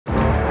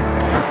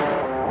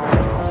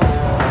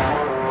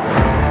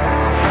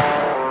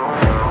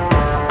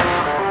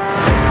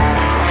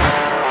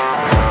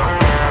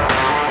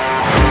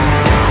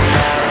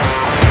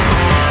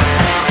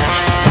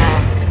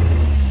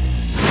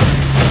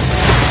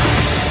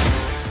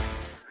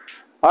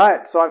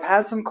Alright, so I've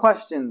had some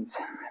questions.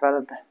 I've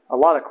had a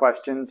lot of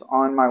questions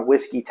on my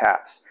whiskey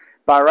taps.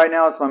 But right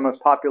now it's my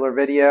most popular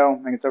video.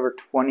 I think it's over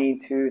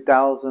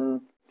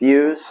 22,000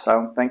 views,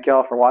 so thank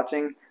y'all for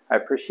watching. I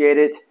appreciate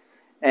it.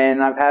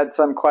 And I've had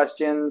some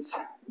questions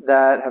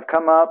that have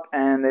come up,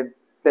 and they've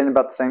been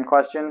about the same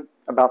question,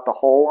 about the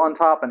hole on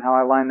top and how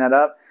I line that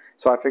up.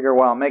 So I figure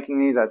while I'm making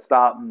these, I'd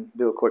stop and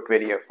do a quick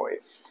video for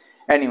you.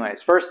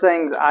 Anyways, first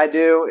things I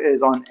do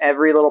is on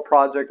every little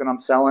project that I'm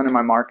selling in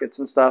my markets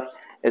and stuff,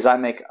 is I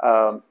make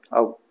a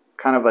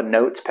kind of a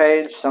notes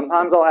page.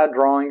 Sometimes I'll add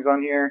drawings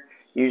on here.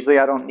 Usually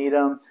I don't need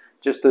them.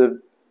 Just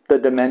the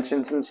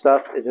dimensions and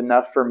stuff is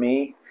enough for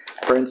me.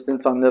 For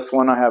instance, on this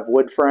one I have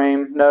wood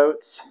frame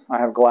notes. I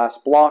have glass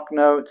block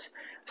notes,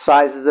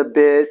 sizes of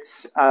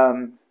bits,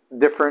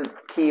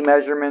 different key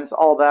measurements,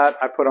 all that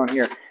I put on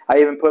here.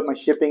 I even put my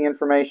shipping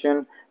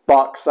information,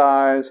 box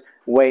size,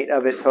 weight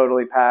of it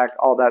totally packed,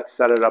 all that,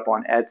 set it up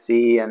on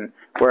Etsy and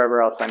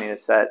wherever else I need to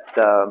set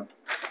the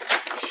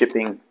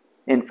shipping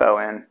info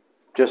in,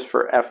 just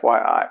for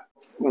FYI.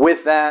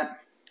 With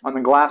that, on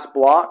the glass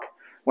block,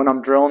 when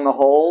I'm drilling the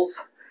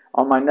holes,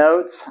 on my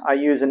notes, I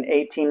use an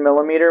 18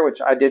 millimeter,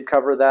 which I did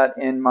cover that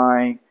in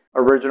my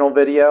original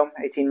video,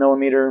 18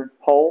 millimeter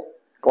hole,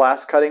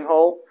 glass cutting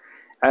hole.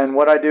 And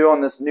what I do on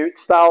this Newt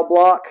style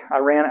block, I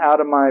ran out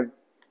of my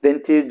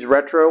vintage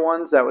retro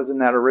ones that was in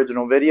that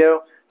original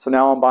video. So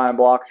now I'm buying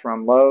blocks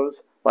from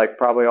Lowe's, like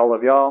probably all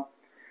of y'all,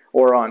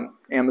 or on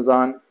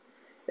Amazon.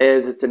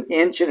 It's 1 1/8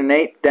 inches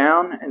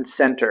down and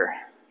center,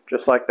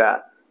 just like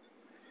that.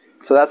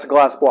 So that's a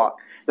glass block.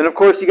 Then of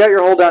course you got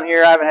your hole down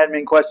here. I haven't had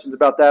many questions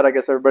about that. I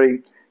guess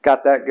everybody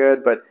got that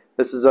good, but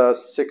this is a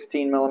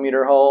 16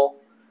 millimeter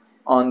hole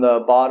on the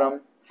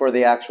bottom for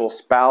the actual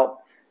spout.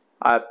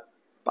 I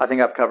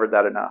think I've covered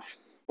that enough.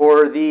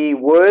 For the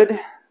wood,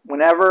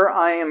 whenever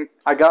I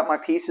got my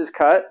pieces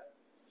cut,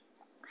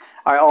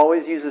 I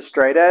always use a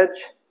straight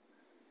edge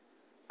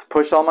to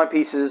push all my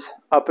pieces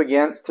up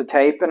against to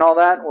tape and all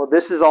that. Well,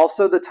 this is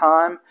also the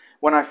time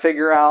when I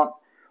figure out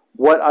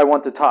what I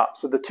want the top.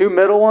 So the two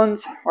middle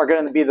ones are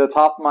going to be the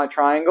top of my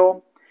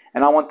triangle,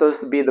 and I want those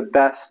to be the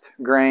best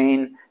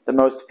grain, the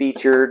most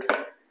featured.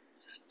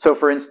 So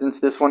for instance,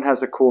 this one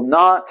has a cool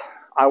knot.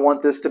 I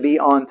want this to be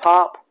on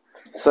top.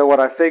 So what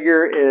I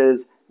figure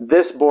is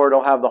this board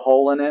will have the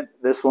hole in it.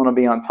 This one will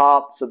be on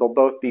top, so they'll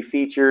both be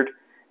featured,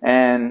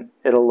 and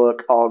it'll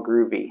look all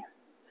groovy.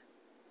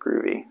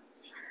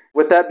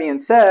 With that being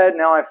said,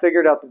 now I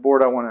figured out the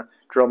board I want to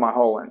drill my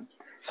hole in.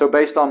 So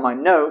based on my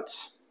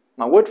notes,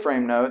 my wood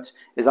frame notes,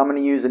 is I'm going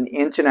to use 1.5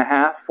 inch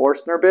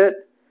Forstner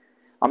bit.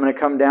 I'm going to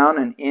come down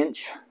 1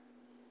 inch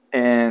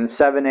and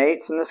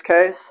 7/8 in this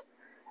case,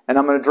 and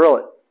I'm going to drill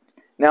it.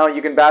 Now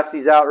you can batch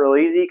these out real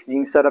easy because you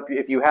can set up,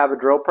 if you have a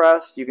drill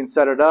press, you can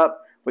set it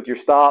up with your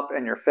stop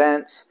and your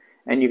fence,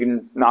 and you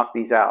can knock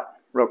these out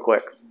real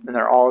quick, and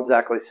they're all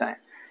exactly the same.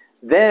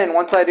 Then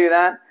once I do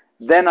that,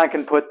 then I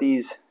can put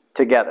these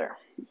together.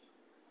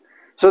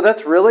 So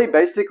that's really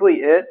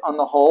basically it on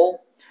the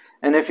hole.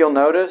 And if you'll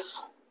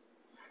notice,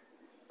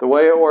 the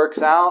way it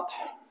works out,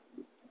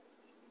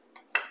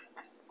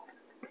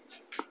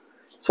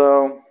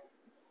 so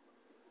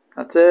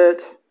that's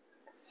it,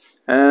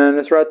 and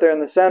it's right there in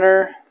the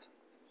center.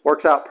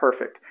 Works out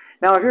perfect.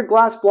 Now if your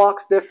glass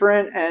block's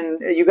different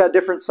and you got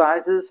different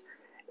sizes,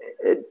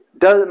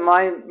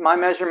 my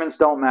measurements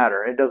don't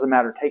matter. It doesn't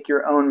matter. Take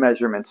your own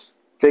measurements.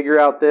 Figure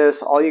out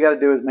this. All you got to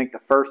do is make the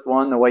first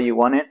one the way you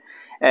want it,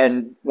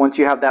 and once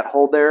you have that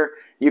hole there,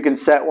 you can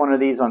set one of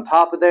these on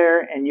top of there,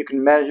 and you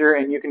can measure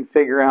and you can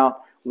figure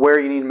out where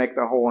you need to make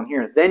the hole in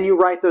here. Then you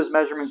write those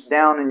measurements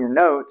down in your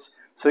notes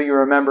so you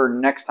remember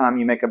next time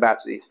you make a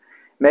batch of these.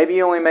 Maybe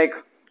you only make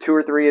 2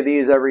 or 3 of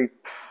these every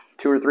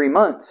 2 or 3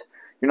 months.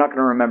 You're not going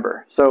to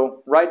remember.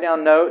 So write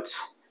down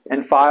notes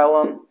and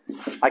file them.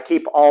 I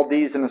keep all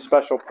these in a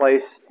special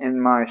place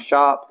in my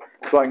shop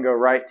so I can go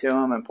right to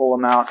them and pull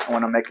them out. And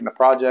when I'm making the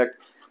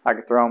project, I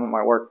can throw them on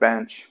my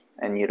workbench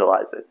and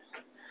utilize it.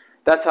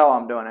 That's how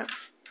I'm doing it.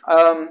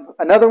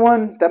 Another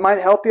one that might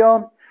help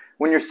y'all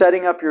when you're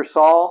setting up your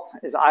saw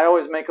is I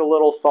always make a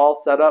little saw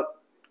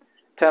setup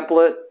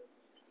template.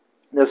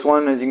 This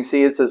one, as you can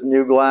see, it says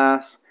new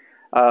glass,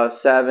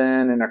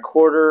 7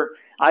 1/4.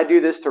 I do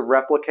this to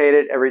replicate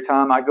it every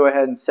time. I go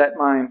ahead and set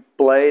my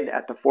blade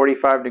at the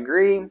 45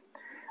 degree.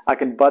 I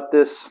can butt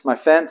my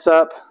fence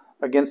up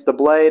against the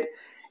blade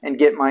and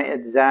get my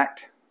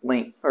exact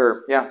length,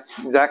 for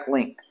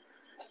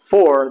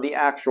the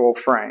actual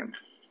frame.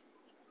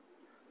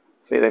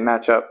 See, they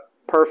match up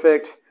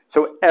perfect.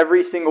 So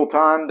every single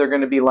time they're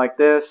going to be like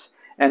this,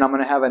 and I'm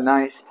going to have a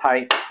nice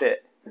tight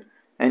fit.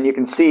 And you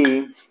can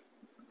see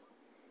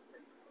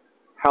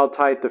how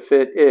tight the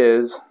fit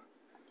is.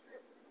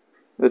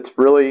 It's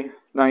really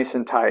nice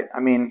and tight. I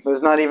mean,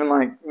 there's not even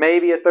like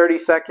maybe a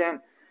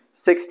 32nd,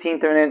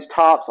 1/16 of an inch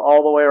tops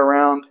all the way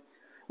around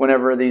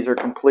whenever these are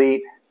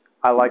complete.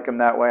 I like them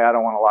that way. I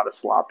don't want a lot of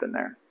slop in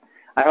there.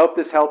 I hope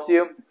this helps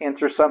you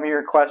answer some of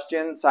your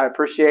questions. I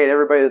appreciate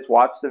everybody that's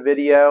watched the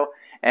video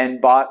and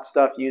bought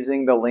stuff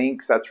using the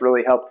links. That's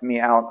really helped me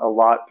out a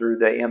lot through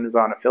the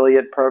Amazon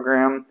affiliate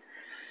program.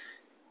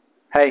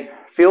 Hey,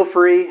 feel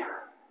free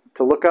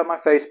to look up my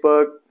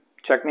Facebook.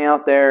 Check me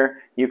out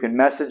there. You can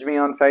message me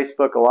on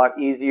Facebook a lot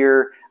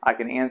easier. I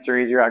can answer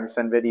easier. I can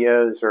send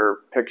videos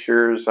or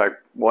pictures, like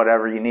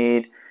whatever you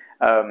need.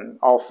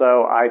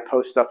 Also, I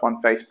post stuff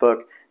on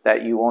Facebook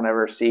that you won't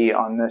ever see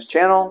on this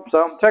channel.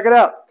 So check it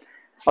out.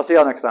 I'll see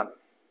y'all next time.